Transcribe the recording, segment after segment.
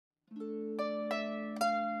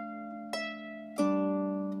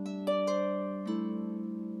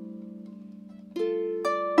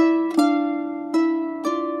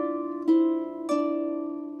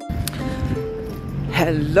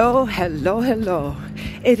Hello, hello, hello.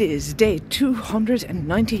 It is day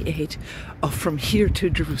 298 of From Here to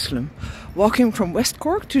Jerusalem. Walking from West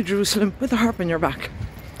Cork to Jerusalem with a harp on your back.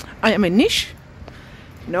 I am in Nish.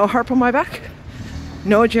 No harp on my back.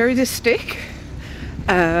 No Jerry this stick.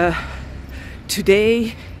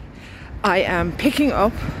 Today I am picking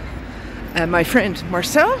up my friend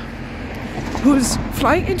Marcel, who's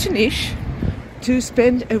flying into Nish to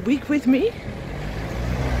spend a week with me.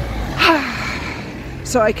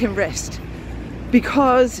 So I can rest,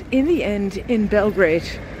 because in the end in Belgrade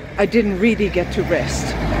I didn't really get to rest.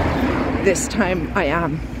 This time I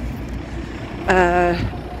am.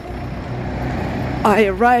 I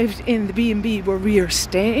arrived in the B&B where we are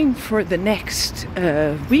staying for the next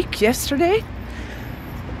week yesterday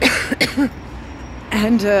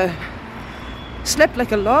and slept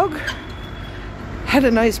like a log, had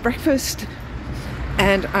a nice breakfast,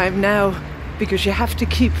 and I'm now, because you have to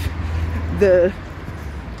keep the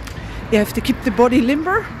body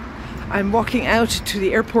limber, I'm walking out to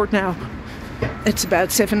the airport now. It's about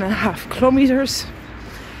 7.5 kilometers.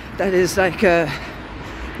 That is like a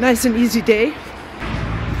nice and easy day.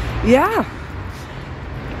 Yeah.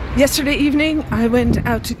 Yesterday evening I went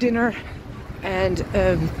out to dinner and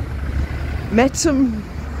met some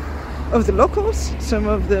of the locals, some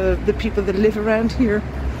of the people that live around here.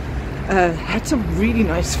 Had some really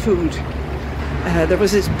nice food. There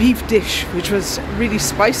was this beef dish which was really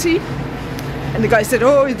spicy, and the guy said,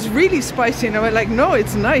 "Oh, it's really spicy," and I went like, "No,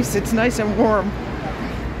 it's nice and warm."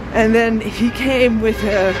 And then he came with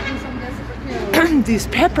these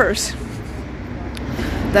peppers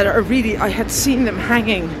that are really, I had seen them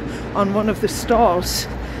hanging on one of the stalls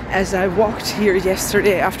as I walked here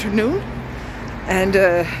yesterday afternoon, and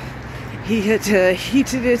he had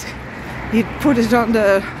heated it, he'd put it on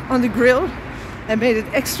the grill and made it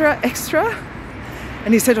extra.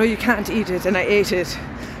 And he said, "Oh, you can't eat it," and I ate it.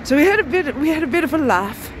 So we had a bit of a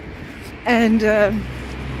laugh, and then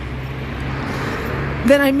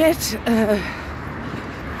I met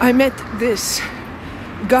this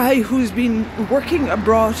guy who's been working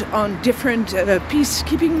abroad on different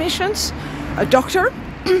peacekeeping missions, a doctor,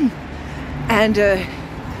 and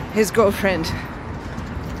his girlfriend.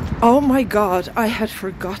 Oh my God, I had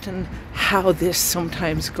forgotten how this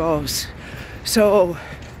sometimes goes. So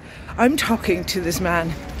I'm talking to this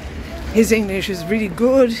man. His English is really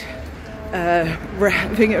good. We're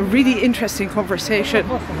having a really interesting conversation.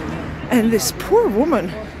 And this poor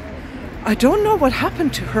woman, I don't know what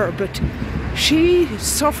happened to her, but she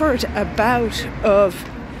suffered a bout of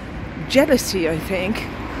jealousy, I think.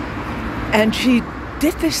 And she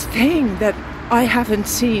did this thing that I haven't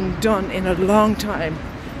seen done in a long time.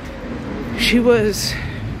 She was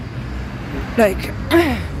like...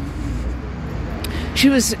 She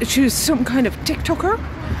was some kind of TikToker.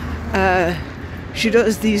 She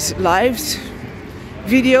does these lives,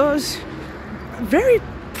 videos. Very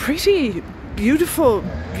pretty, beautiful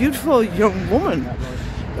young woman.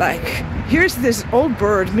 Like, here's this old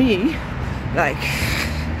bird, me. Like,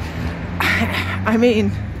 I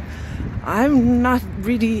mean, I'm not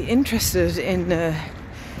really interested in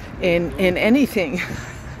anything.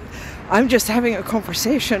 I'm just having a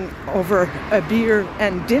conversation over a beer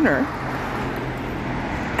and dinner.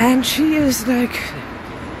 And she is like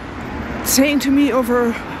saying to me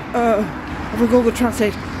over Google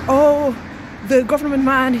Translate, "Oh, the government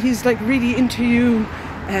man, he's like really into you,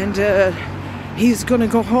 and he's gonna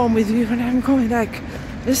go home with you." And I'm going like,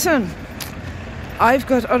 "Listen, I've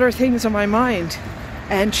got other things on my mind."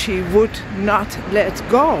 And she would not let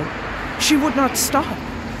go. She would not stop.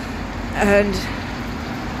 And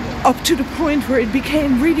up to the point where it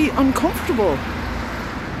became really uncomfortable.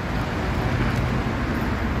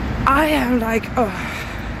 I am like, oh,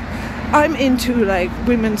 I'm into like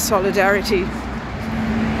women's solidarity,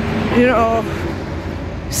 you know,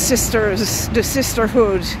 sisters, the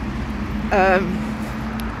sisterhood.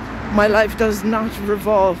 My life does not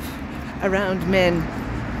revolve around men.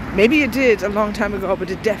 Maybe it did a long time ago, but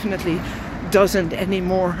it definitely doesn't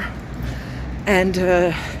anymore.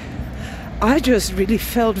 And I just really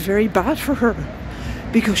felt very bad for her,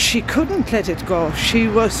 because she couldn't let it go. She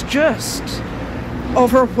was just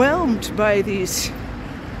overwhelmed by these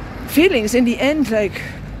feelings. In the end, like,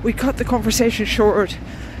 we cut the conversation short.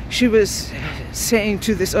 She was saying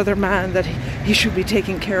to this other man that he should be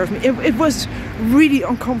taking care of me. It was really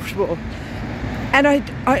uncomfortable, and I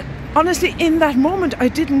honestly, in that moment, I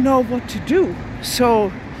didn't know what to do.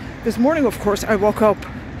 So this morning, of course, I woke up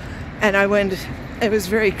and I went, it was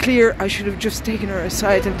very clear, I should have just taken her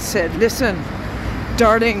aside and said, "Listen,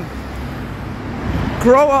 darling,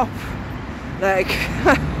 grow up. Like,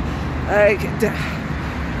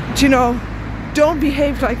 you know, don't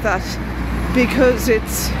behave like that, because it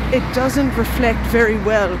doesn't reflect very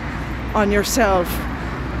well on yourself.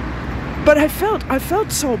 But I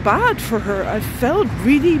felt so bad for her. I felt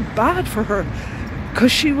really bad for her,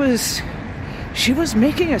 because she was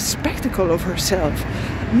making a spectacle of herself.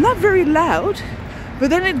 Not very loud, but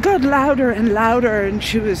then it got louder and louder, and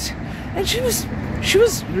she was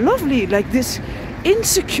lovely, like this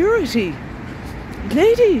insecurity.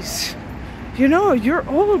 Ladies, you know, you're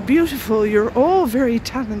all beautiful, you're all very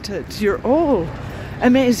talented, you're all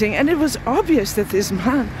amazing. And it was obvious that this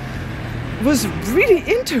man was really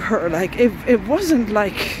into her. Like, it wasn't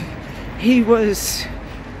like he was...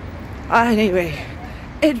 Anyway,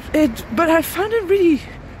 but I found it really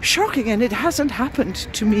shocking, and it hasn't happened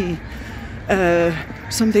to me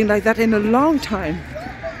something like that in a long time.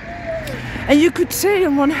 And you could say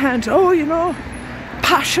on one hand, oh, you know,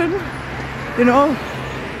 passion, you know,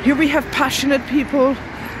 here we have passionate people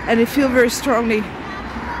and they feel very strongly.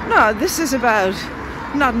 No, this is about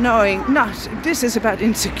this is about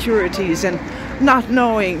insecurities and not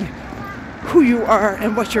knowing who you are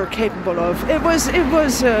and what you're capable of. It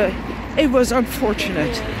was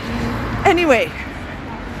unfortunate. Anyway,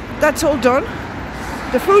 that's all done.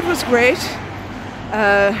 The food was great.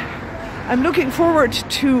 I'm looking forward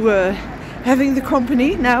to having the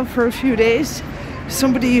company now for a few days.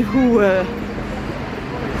 Somebody who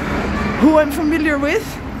I'm familiar with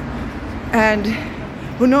and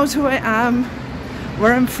who knows who I am,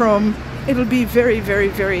 where I'm from. It'll be very, very,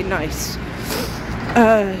 very nice.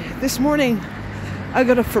 This morning I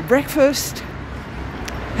got up for breakfast.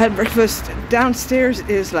 Had breakfast. Downstairs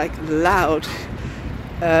is like loud.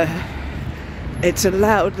 It's a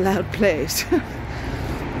loud place.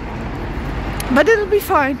 But it'll be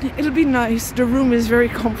fine. It'll be nice. The room is very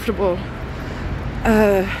comfortable.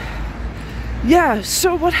 Yeah,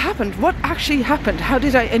 so what happened? What actually happened? How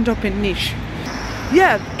did I end up in Niš?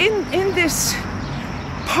 Yeah, in this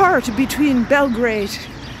part between Belgrade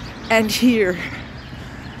and here,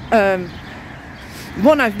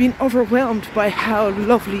 one, I've been overwhelmed by how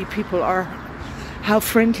lovely people are, how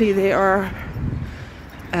friendly they are,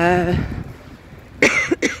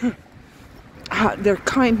 their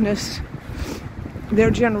kindness,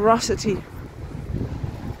 their generosity.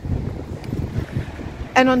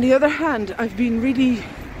 And on the other hand, I've been really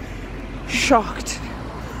shocked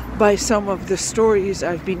by some of the stories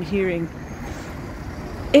I've been hearing.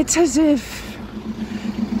 It's as if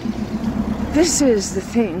this is the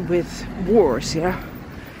thing with wars, yeah?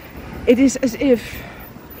 It is as if,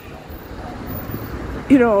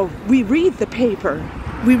 you know, we read the paper,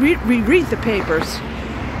 we read the papers,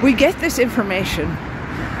 we get this information,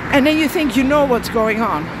 and then you think you know what's going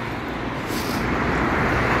on.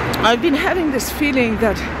 I've been having this feeling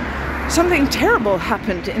that something terrible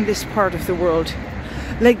happened in this part of the world.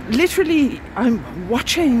 Like, literally, I'm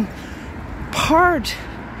watching part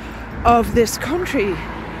of this country.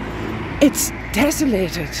 It's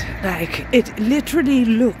desolated. Like, it literally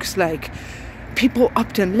looks like people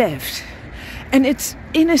upped and left. And it's,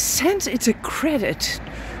 in a sense, it's a credit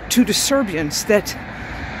to the Serbians that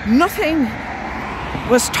nothing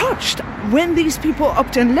was touched when these people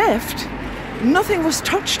upped and left. Nothing was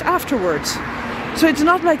touched afterwards. So it's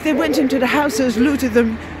not like they went into the houses, looted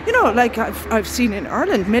them. You know, like I've seen in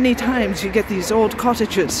Ireland many times, you get these old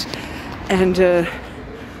cottages and,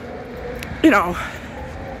 you know,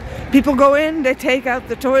 people go in, they take out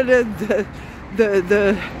the toilet,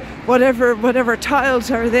 the whatever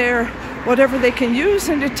tiles are there, whatever they can use,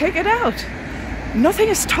 and they take it out. Nothing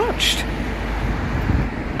is touched.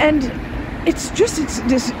 And it's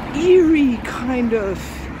this eerie kind of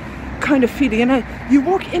feeling, and you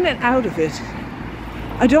walk in and out of it.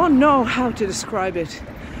 I don't know how to describe it,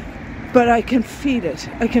 but I can feel it.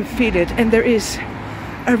 I can feel it, and there is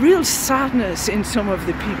a real sadness in some of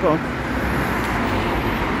the people.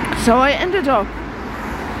 So I ended up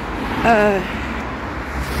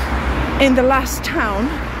in the last town,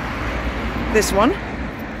 this one,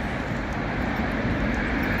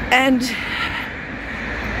 and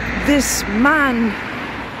this man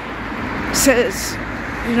says,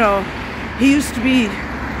 you know, he used to be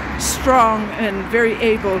strong and very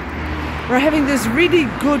able. We're having this really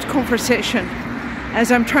good conversation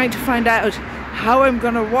as I'm trying to find out how I'm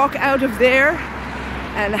going to walk out of there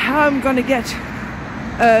and how I'm going to get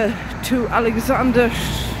to Alexander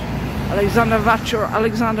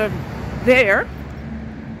there.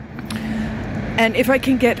 And if I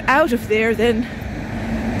can get out of there, then,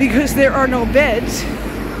 because there are no beds,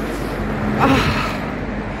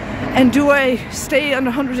 and do I stay on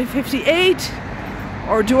 158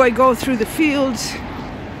 or do I go through the fields?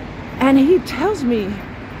 And he tells me,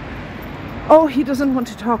 oh, he doesn't want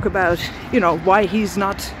to talk about, you know, why he's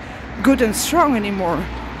not good and strong anymore.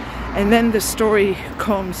 And then the story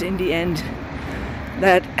comes in the end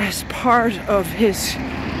that as part of his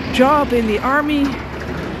job in the army,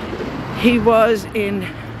 he was in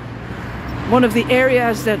one of the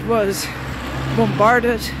areas that was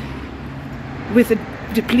bombarded with a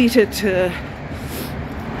depleted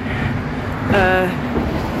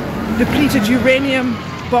uranium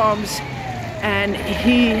bombs, and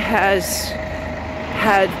he has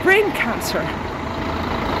had brain cancer,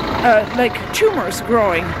 like tumors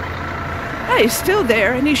growing. He's still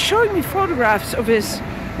there, and he's showing me photographs of his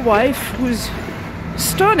wife, who's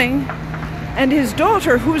stunning, and his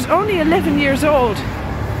daughter, who's only 11 years old.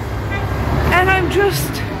 And I'm just...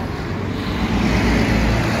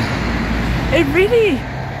 it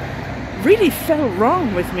really felt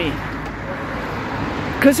wrong with me.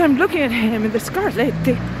 Because I'm looking at him, and the scars, they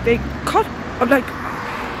cut, like,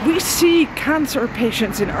 we see cancer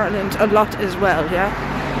patients in Ireland a lot as well, yeah?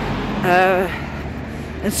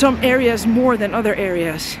 In some areas more than other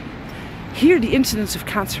areas. Here the incidence of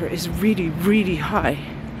cancer is really, really high.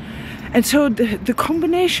 And so the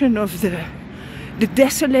combination of the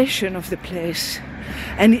desolation of the place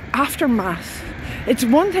and the aftermath. It's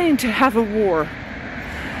one thing to have a war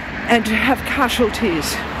and to have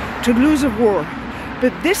casualties, to lose a war,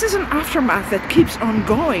 but this is an aftermath that keeps on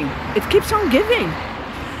going. It keeps on giving.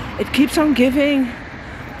 It keeps on giving.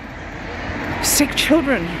 Sick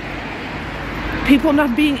children, people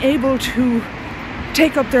not being able to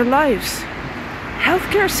take up their lives.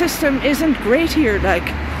 Healthcare system isn't great here. Like,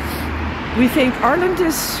 we think Ireland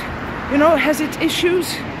is, you know, has its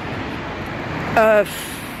issues.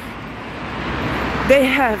 They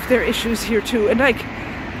have their issues here too. And like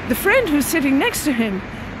the friend who's sitting next to him,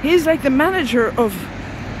 he's like the manager of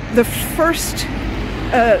the first,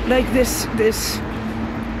 like this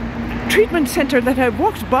treatment center that I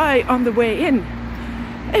walked by on the way in.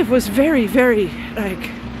 It was very, very like,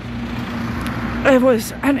 I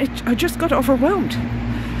just got overwhelmed.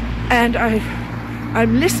 And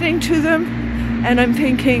I'm listening to them, and I'm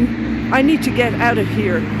thinking, I need to get out of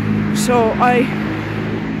here. So I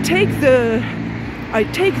take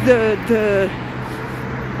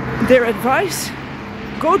their advice,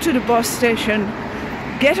 go to the bus station,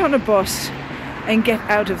 get on a bus, and get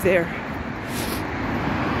out of there.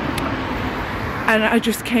 And I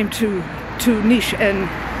just came to Niche, and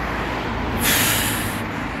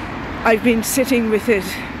I've been sitting with it,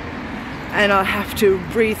 and I'll have to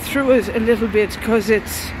breathe through it a little bit, because it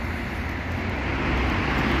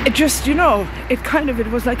just, you know, it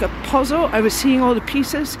was like a puzzle. I was seeing all the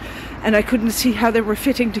pieces and I couldn't see how they were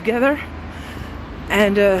fitting together,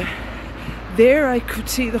 and there I could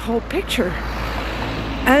see the whole picture,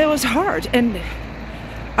 and it was hard. And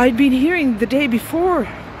I'd been hearing the day before,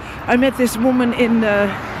 I met this woman in the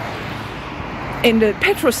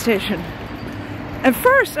petrol station, and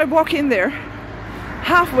first I walk in there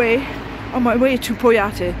halfway on my way to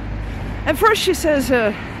Poyate, and first she says,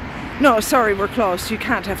 no, sorry, we're closed, you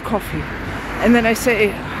can't have coffee. And then I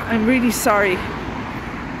say, I'm really sorry,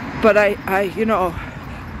 but you know,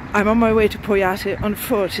 I'm on my way to Poyate on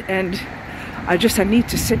foot, and I need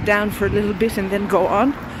to sit down for a little bit and then go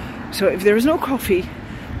on. So if there is no coffee,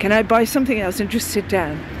 can I buy something else and just sit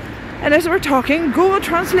down? And as we're talking, Google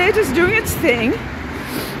Translate is doing its thing.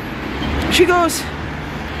 She goes,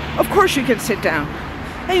 of course you can sit down.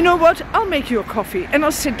 And you know what? I'll make you a coffee, and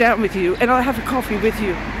I'll sit down with you, and I'll have a coffee with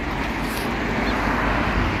you.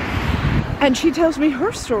 And she tells me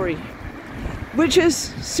her story, which is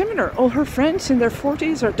similar. All her friends in their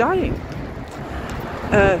 40s are dying.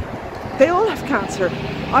 They all have cancer.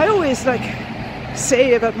 I always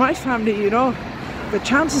say about my family, you know, the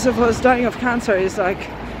chances of us dying of cancer is like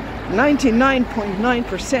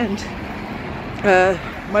 99.9%.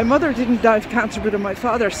 My mother didn't die of cancer, but on my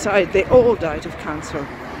father's side, they all died of cancer.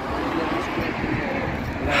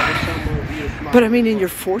 But I mean, in your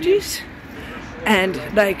 40s, and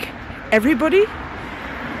like everybody,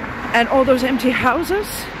 and all those empty houses,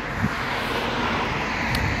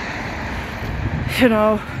 you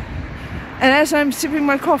know. And as I'm sipping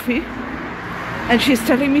my coffee, and she's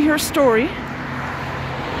telling me her story,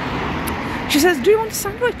 she says, do you want a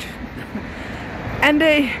sandwich? And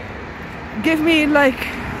they give me like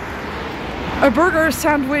a burger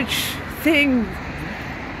sandwich thing.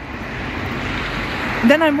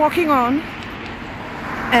 Then I'm walking on,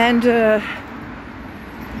 and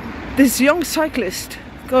this young cyclist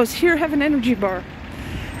goes, here, have an energy bar.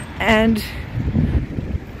 And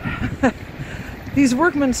these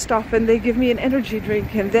workmen stop and they give me an energy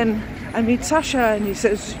drink, and then I meet Sasha, and he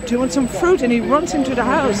says, do you want some fruit? And he runs into the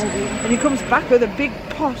house, and he comes back with a big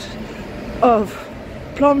pot of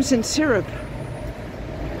plums and syrup.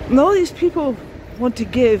 And all these people want to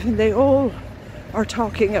give, and they all are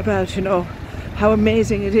talking about, you know, how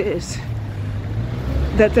amazing it is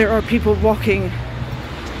that there are people walking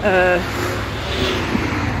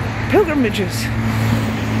pilgrimages.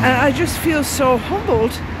 And I just feel so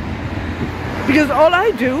humbled, because all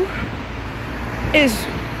I do is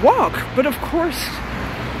walk. But of course,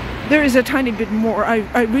 there is a tiny bit more.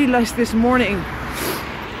 I realized this morning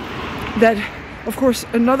that, of course,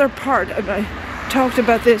 another part, and I talked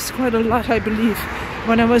about this quite a lot, I believe,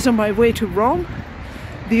 when I was on my way to Rome.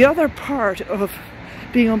 The other part of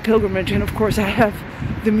being on pilgrimage, and of course I have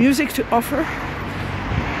the music to offer,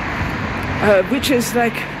 which is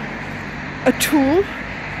like a tool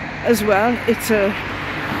as well. It's a,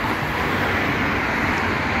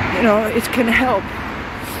 you know, it can help.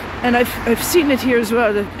 And I've seen it here as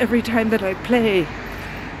well, that every time that I play,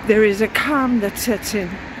 there is a calm that sets in.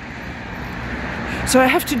 So I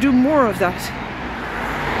have to do more of that.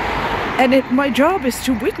 And my job is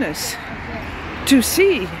to witness, to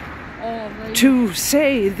see, to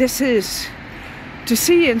say this is, to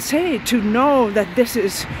see and say, to know that this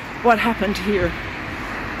is what happened here.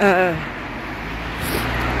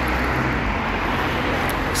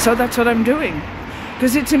 So that's what I'm doing.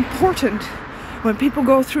 Because it's important when people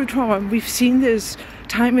go through trauma, and we've seen this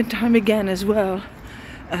time and time again as well,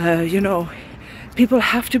 you know, people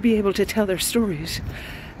have to be able to tell their stories,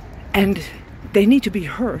 and they need to be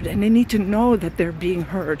heard, and they need to know that they're being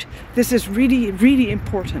heard. This is really, really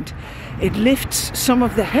important. It lifts some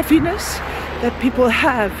of the heaviness that people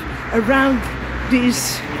have around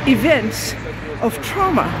these events of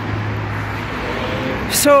trauma.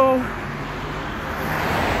 So,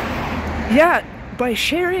 yeah, by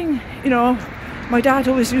sharing, you know, my dad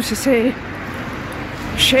always used to say,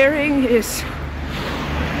 sharing is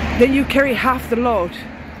then you carry half the load.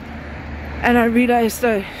 And I realized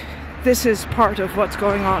that this is part of what's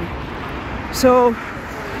going on. So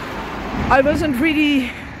I wasn't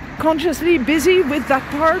really consciously busy with that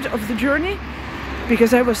part of the journey,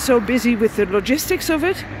 because I was so busy with the logistics of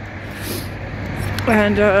it.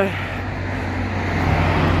 And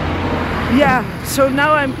yeah, so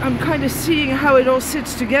now I'm kind of seeing how it all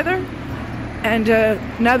sits together. And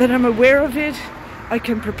now that I'm aware of it, I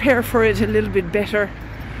can prepare for it a little bit better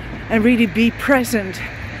and really be present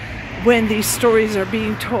when these stories are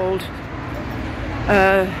being told.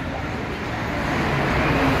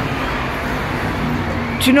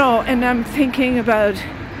 Do you know, and I'm thinking about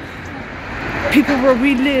people where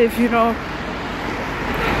we live, you know.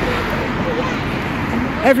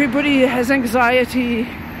 Everybody has anxiety,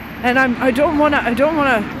 and I don't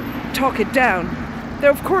wanna talk it down. There,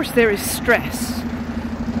 of course, there is stress.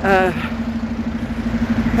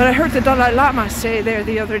 But I heard the Dalai Lama say there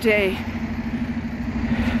the other day,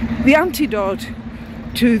 the antidote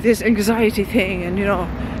to this anxiety thing and, you know,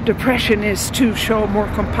 depression is to show more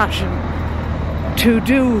compassion, to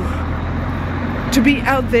be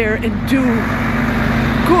out there and do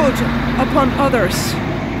good upon others.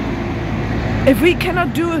 If we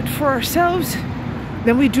cannot do it for ourselves,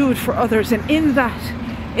 then we do it for others, and in that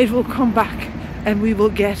it will come back, and we will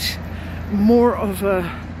get more of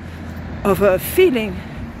a feeling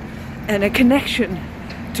and a connection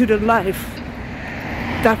to the life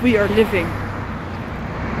that we are living.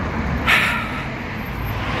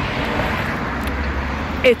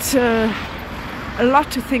 It's a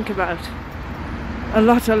lot to think about. A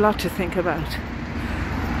lot to think about.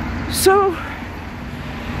 So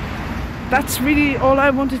that's really all I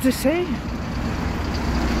wanted to say.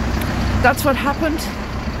 That's what happened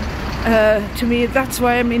to me. That's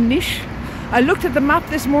why I'm in Niš. I looked at the map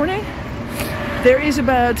this morning. There is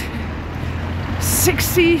about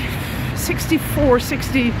 64,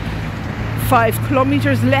 65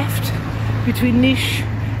 kilometers left between Niš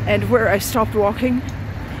and where I stopped walking.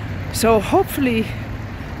 So hopefully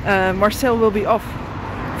Marcel will be off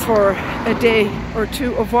for a day or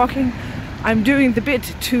two of walking. I'm doing the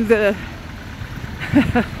bit to the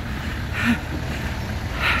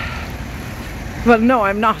well, no,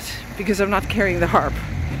 I'm not, because I'm not carrying the harp.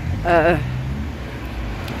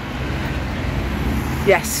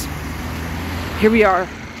 Yes, here we are.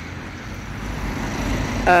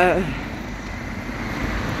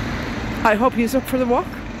 I hope he's up for the walk.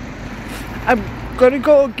 I'm gonna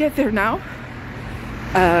go get there now.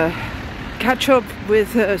 Catch up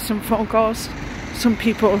with some phone calls, some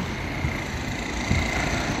people.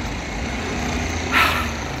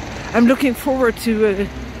 I'm looking forward to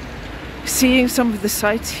seeing some of the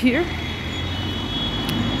sights here.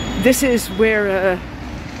 This is where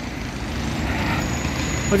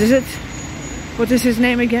what is it? What is his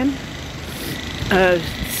name again?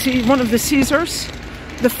 one of the Caesars.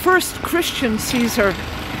 The first Christian Caesar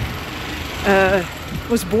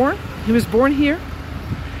was born. He was born here,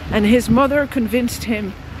 and his mother convinced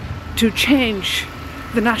him to change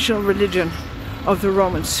the national religion of the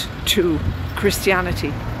Romans to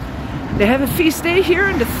Christianity. They have a feast day here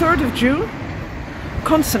on the 3rd of June.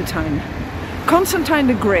 Constantine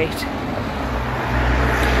the Great.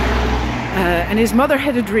 And his mother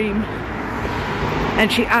had a dream,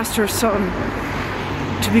 and she asked her son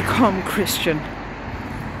to become Christian.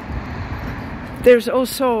 There's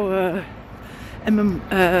also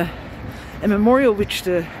a memorial which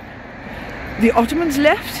the Ottomans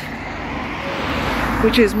left,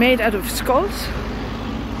 which is made out of skulls.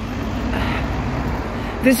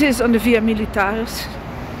 This is on the Via Militaris.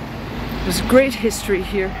 There's great history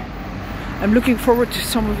here. I'm looking forward to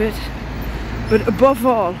some of it. But above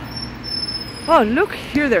all, oh look,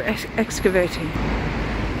 here they're excavating.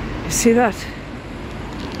 You see that?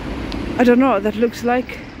 I don't know, that looks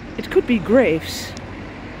like, it could be graves.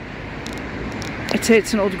 I'd say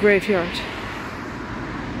it's an old graveyard.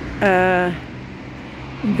 There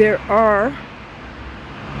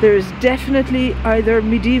is definitely either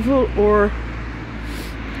medieval or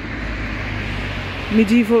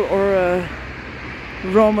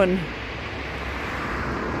Roman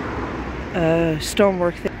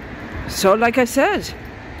stonework there. So like I said,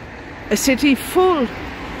 a city full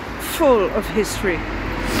of history.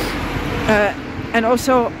 And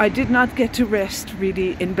also I did not get to rest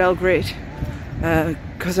really in Belgrade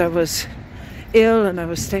because I was ill and I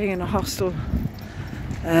was staying in a hostel.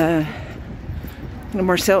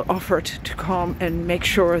 Marcel offered to come and make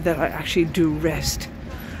sure that I actually do rest.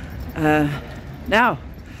 Now,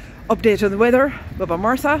 update on the weather. Baba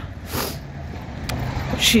Martha.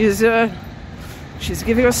 She's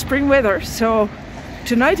giving us spring weather. So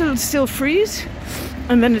tonight it'll still freeze,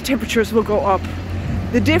 and then the temperatures will go up.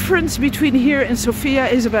 The difference between here and Sofia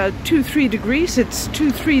is about 2-3 degrees. It's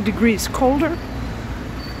 2-3 degrees colder,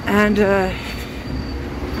 and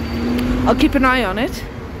I'll keep an eye on it.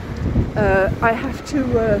 I have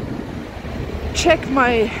to check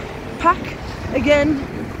my pack again,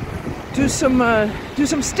 do some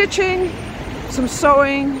stitching, some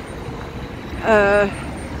sewing.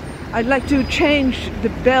 I'd like to change the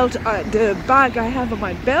belt, the bag I have on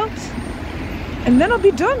my belt, and then I'll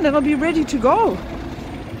be done. Then I'll be ready to go.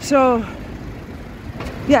 So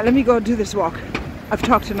yeah, let me go do this walk. I've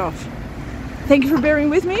talked enough. Thank you for bearing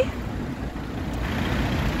with me.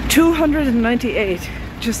 298,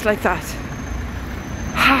 just like that.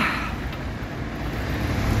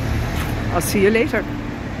 I'll see you later.